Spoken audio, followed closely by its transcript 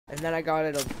and then I got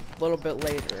it a little bit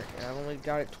later, and I've only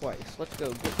got it twice. Let's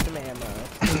go get some ammo.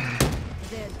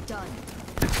 They're done.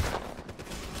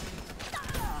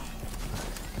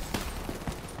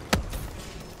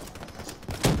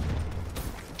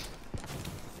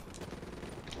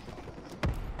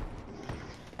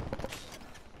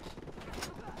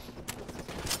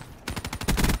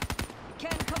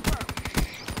 Can confirm.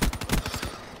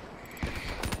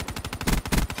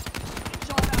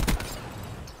 Shot out.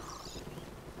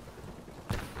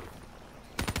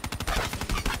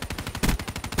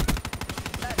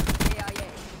 That's AIA.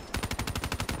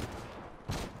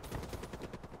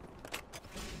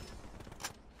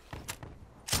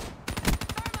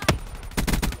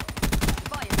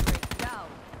 Fire break down.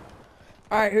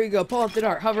 Alright, here you go. Pull up the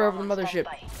dart. Hover over the mothership.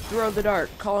 Throw the dart.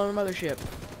 Call on the mothership.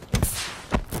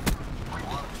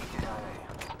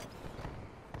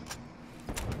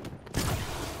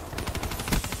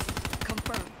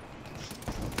 Confirm.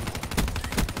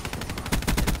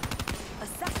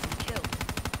 Assassin killed.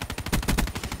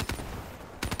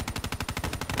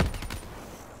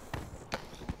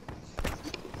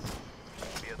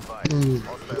 Be advised,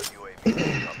 hostile UAV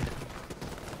incoming.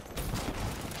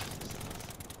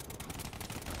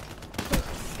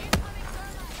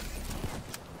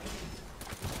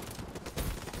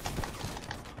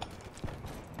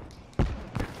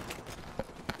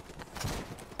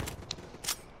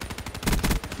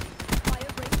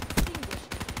 Fire break extinguished.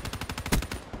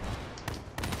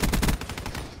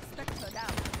 Spectre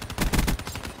down.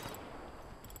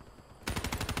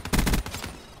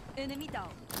 Enemy down.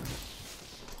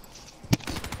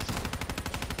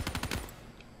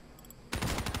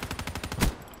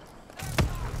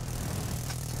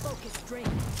 Focus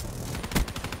drained.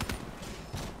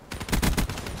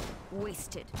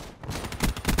 Wasted.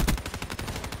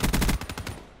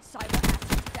 Cyber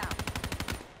assets down.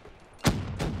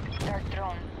 Dark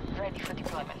drone, ready for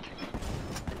deployment.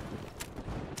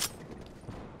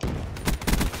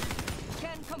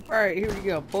 Can confirm. Alright, here we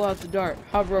go. Pull out the dart.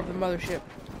 Hover over the mothership.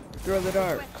 Throw the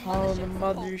dart. Call on the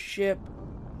mothership.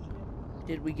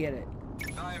 Did we get it?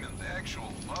 Diamond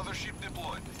actual, mothership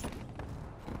deployed.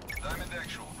 Diamond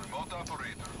actual, remote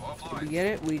operator, Did we offline. get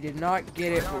it? We did not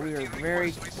get it, but we were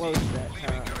very close that Leaving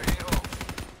time. your AO.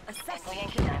 Assassin Going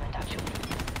to killed. diamond actually.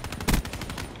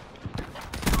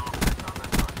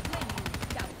 Flame unit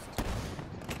doused.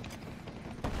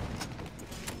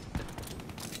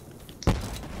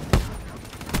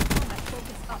 Combat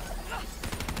focus up.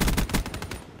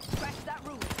 Crash that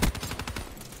roof.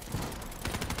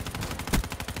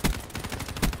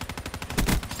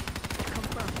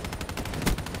 Confirm.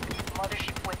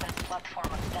 Mothership weapons platform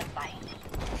on standby.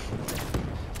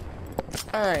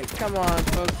 Alright, come on,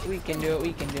 folks. We can do it.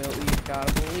 We can do it. We just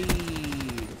gotta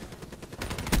believe.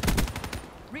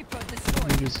 Reaper You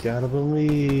destroyed. just gotta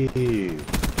believe.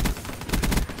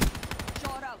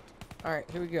 Shot out. Alright,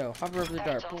 here we go. Hover over the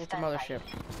dart. Pull with the mothership.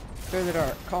 Throw the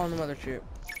dart. Call on the mothership.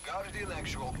 Got it in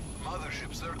actual,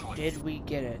 mothership circling. Did we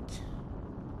get it?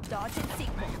 Dodge and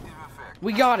sequel. Negative effect.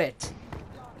 We got it!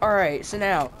 Alright, so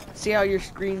now, see how your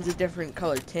screen's a different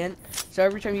color tint? So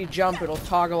every time you jump, it'll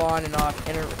toggle on and off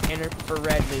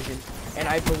infrared vision. And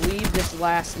I believe this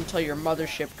lasts until your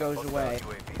mothership goes away.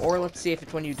 Or let's see if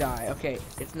it's when you die. Okay,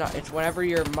 it's not. It's whenever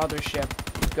your mothership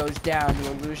goes down,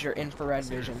 you'll lose your infrared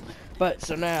vision. But,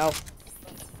 so now,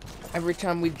 every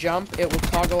time we jump, it will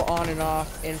toggle on and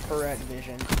off infrared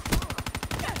vision.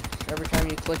 So every time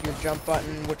you click your jump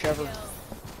button, whichever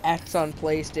X on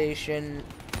PlayStation,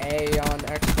 A on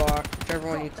Xbox, whichever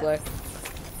one you click,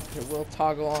 it will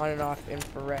toggle on and off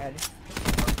infrared.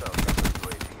 Hostile counter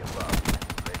UAV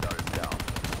above. Radar is down.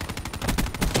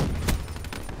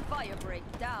 Fire break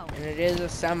down. And it is a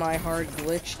semi-hard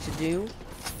glitch to do,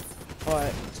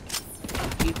 but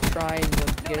keep trying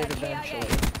to get it eventually.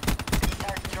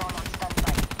 Dark drone on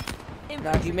standby.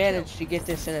 Now, if you manage to get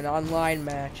this in an online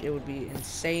match, it would be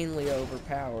insanely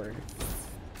overpowered.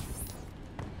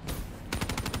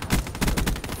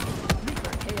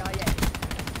 Reaper KIA.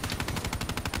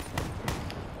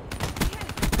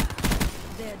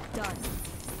 They're done.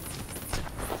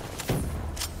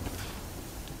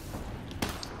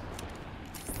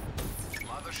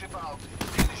 Mothership out.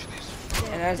 Finish this.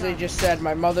 And as I just said,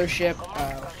 my mothership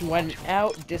went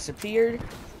out, disappeared,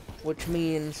 which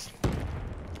means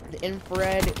the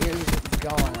infrared is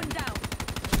gone. Going down.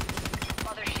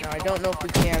 Mothership. Now, I don't know if we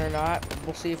can or not.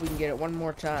 We'll see if we can get it one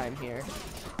more time here.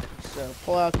 So,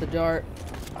 pull out the dart,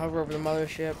 hover over the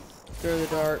mothership, throw the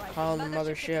dart, call on the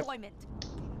mothership, Deployment.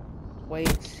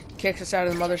 wait, kicks us out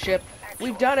of the mothership.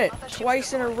 We've done it!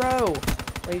 Twice in a row!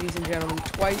 Ladies and gentlemen,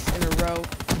 twice in a row,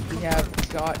 we have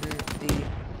gotten the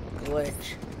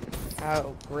glitch.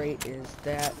 How great is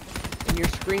that? And your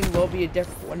screen will be a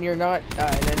different when you're not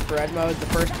in infrared mode. The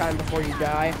first time before you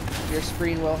die, your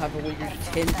screen will have a weird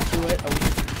tint to it, a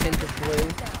weird tint of blue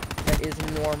that is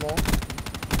normal.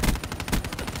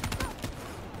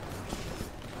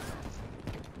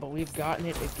 But we've gotten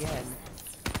it again.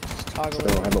 Just toggle So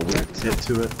it'll have a weird tint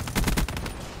to it.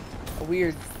 A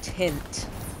weird tint,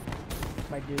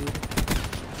 my dude.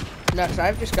 Nuts,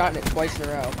 I've just gotten it twice in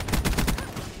a row.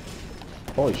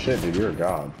 Holy shit, dude, you're a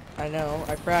god. I know,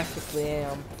 I practically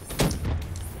am.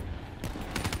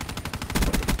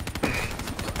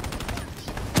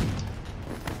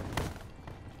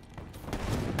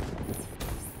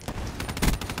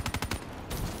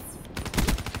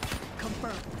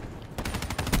 Confirm.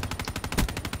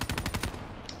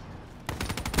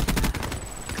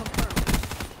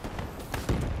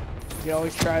 You can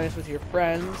always try this with your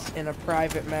friends in a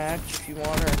private match if you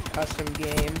want, or a custom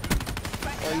game.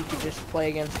 Or you could just play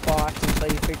against bots until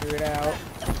you figure it out,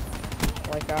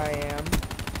 like I am.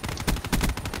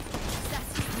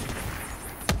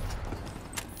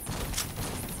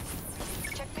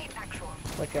 Checkmate actual.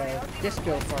 Like a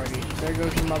disco party. There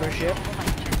goes your mothership.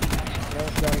 Now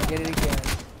let's go and get it again.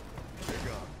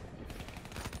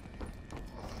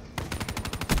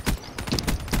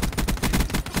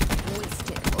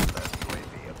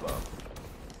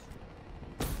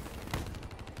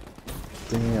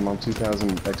 Damn, I'm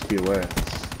 2,000 XP away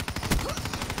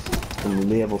from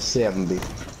level 70.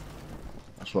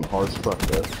 That's one hard as fuck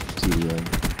though.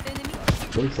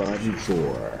 25 and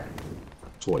 4.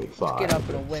 25. Get up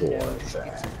in a window and and just 4.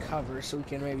 get some cover so we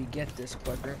can maybe get this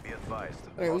quicker. Be advised.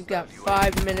 Alright, we've got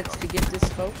 5 minutes to get this,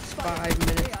 folks. 5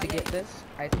 minutes to get this.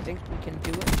 I think we can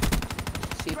do it.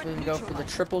 See if we can go for the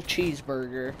triple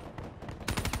cheeseburger.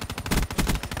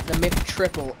 The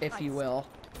McTriple, if you will.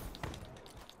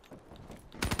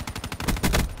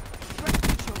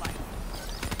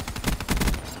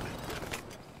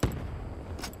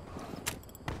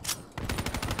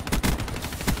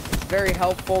 Very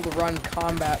helpful to run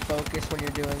combat focus when you're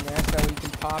doing this, so you can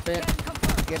pop it,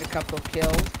 get a couple of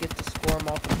kills, get the score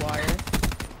multiplier.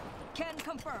 Can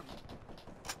confirm.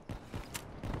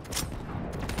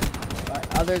 But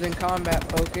other than combat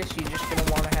focus, you're just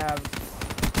gonna want to have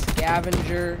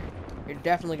scavenger. You're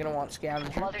definitely gonna want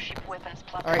scavenger. Mothership weapons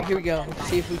platform. All right, here we go. Let's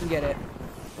see if we can get it.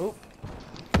 Oop.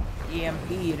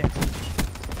 EMP'd.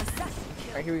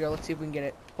 All right, here we go. Let's see if we can get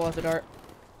it. Pull out the dart.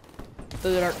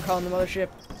 Throw the dart and call in the mothership.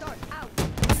 Start out.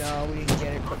 No, we didn't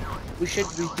get it, but we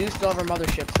do still have our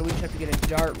mothership, so we just have to get a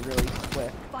dart really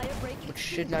quick, Fire break. which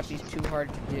should not be too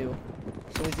hard to do.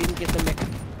 So we didn't get the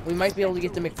we might be able to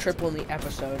get the McTriple in the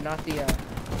episode, not the,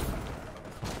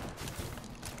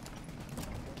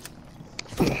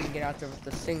 see if we can get out there with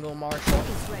the single marshal.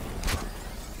 Is ready.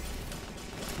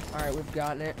 Alright, we've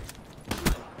gotten it.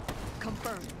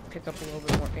 Confirm. Pick up a little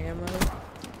bit more ammo.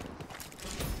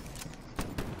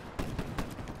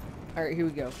 Alright, here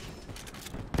we go.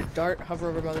 Dart, hover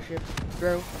over mothership,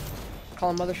 throw,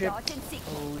 call him mothership. Dodge and seek.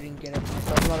 Oh, we didn't get it.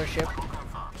 Still have mothership.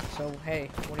 So, hey,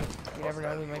 what do you never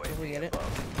know, we might be able to get it.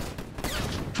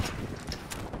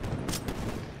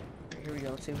 Here we go,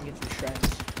 let's see if we can get some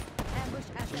shreds. Ambush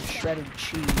at Some the shredded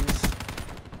cheese.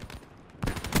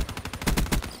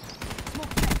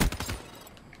 Smoke check.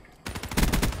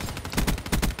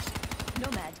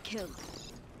 Nomad killed.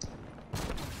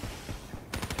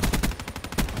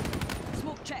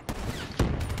 Smoke check.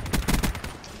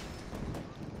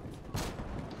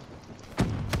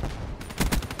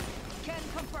 Can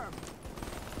confirm.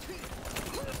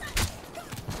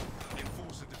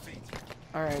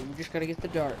 Alright, we just gotta get the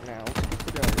dart now. Let's get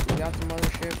the dart. We got the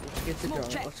mothership, let's get the Smoke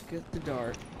dart. check. Let's get the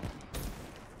dart.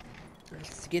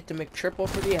 Let's get the McTriple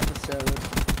for the episode.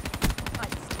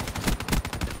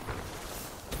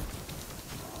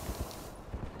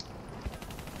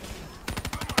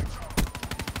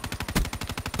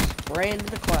 Spray into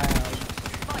the clouds.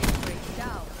 Fire break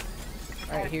down.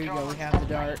 Alright, here we go. We have the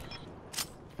dart.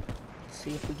 Let's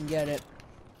see if we can get it.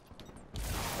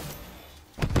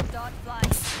 Dart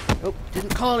flying. Oh,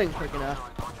 didn't call it in quick enough.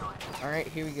 Alright,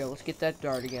 here we go. Let's get that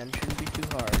dart again. Shouldn't be too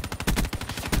hard.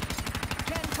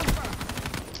 Can confirm.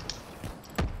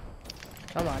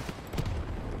 Come on.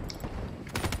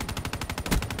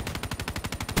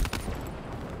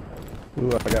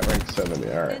 Ooh, I got rank 70.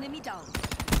 Alright. Enemy down.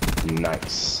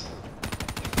 Nice.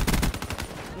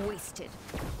 Wasted.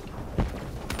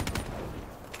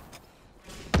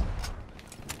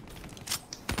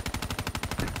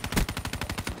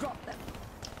 Drop them.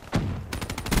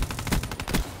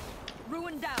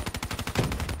 Ruin down.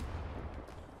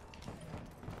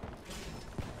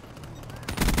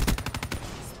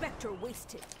 Spectre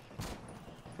wasted.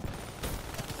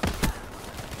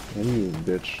 And you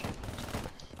bitch.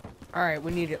 Alright,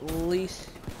 we need at least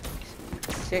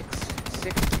six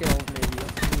kills maybe.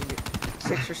 We need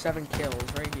 6 or 7 kills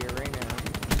right here, right now.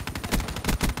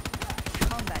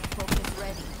 Combat focus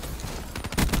ready.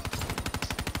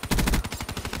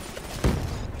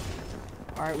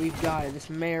 Alright, we've got it. This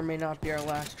may or may not be our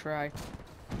last try.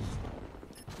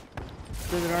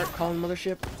 Through the dark, calling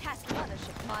mothership. Task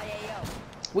mothership, my AO.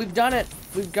 We've done it!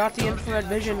 We've got the infrared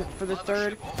vision for the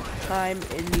 3rd time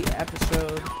in the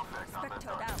episode. Spectre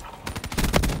down.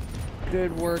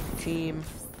 Good work, team.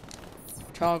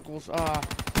 Toggles off.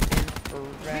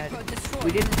 Infrared. Reaper destroyed.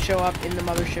 We didn't show up in the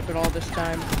mothership at all this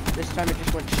time. This time it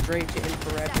just went straight to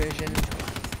infrared vision.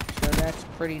 So that's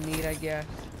pretty neat, I guess.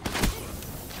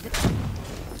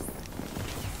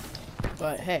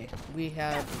 But hey, we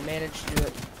have managed to do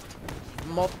it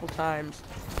multiple times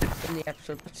in the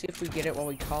episode. Let's see if we get it while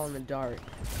we call in the dart.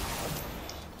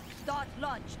 Dart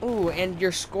launch. Ooh, and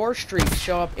your score streaks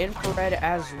show up infrared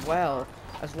as well,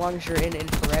 as long as you're in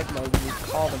infrared mode when you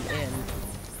call them in.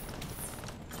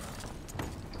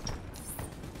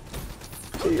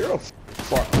 Hey, you're a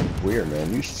fucking weird,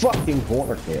 man. You fucking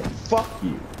corner kid. Fuck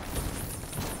you.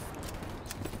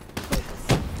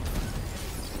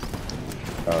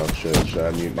 Oh shit, should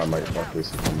I mute my mic properly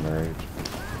since I'm married?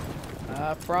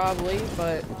 Probably,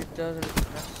 but it doesn't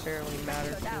necessarily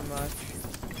matter too much.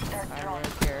 I don't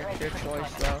really care. It's your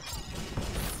choice, though.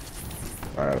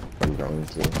 Alright, I'm going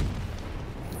to.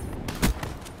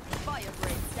 Fire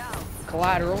break down.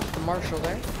 Collateral, the marshal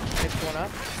there. Picked one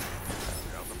up.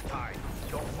 Time.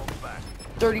 Don't fall back.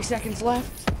 30 seconds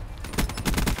left.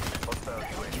 Hostile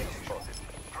UAV spotted.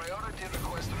 Priority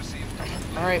request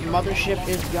received. Alright, mothership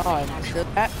is gone. So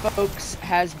that, folks,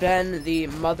 has been the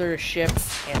mothership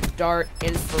and dart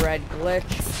infrared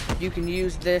glitch. You can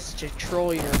use this to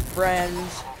troll your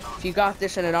friends. If you got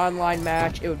this in an online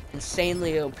match, it would be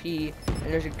insanely OP, and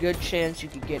there's a good chance you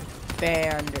could get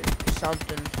banned or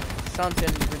something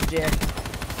ridiculous.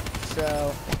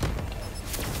 So,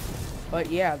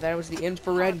 but yeah, that was the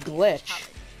infrared glitch.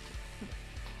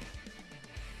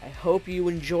 I hope you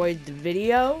enjoyed the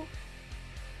video.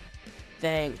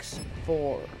 Thanks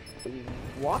for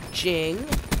watching.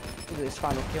 Look at this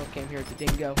final kill cam here at the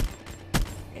Dingo.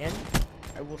 And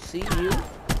I will see you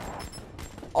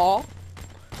all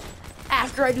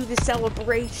after I do the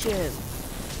celebration.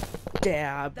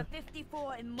 Dab. The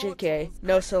 54 JK,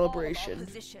 no immortals celebration. all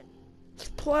opposition. Let's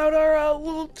pull out our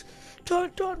little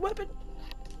taunt weapon.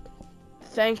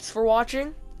 Thanks for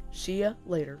watching. See ya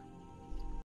later.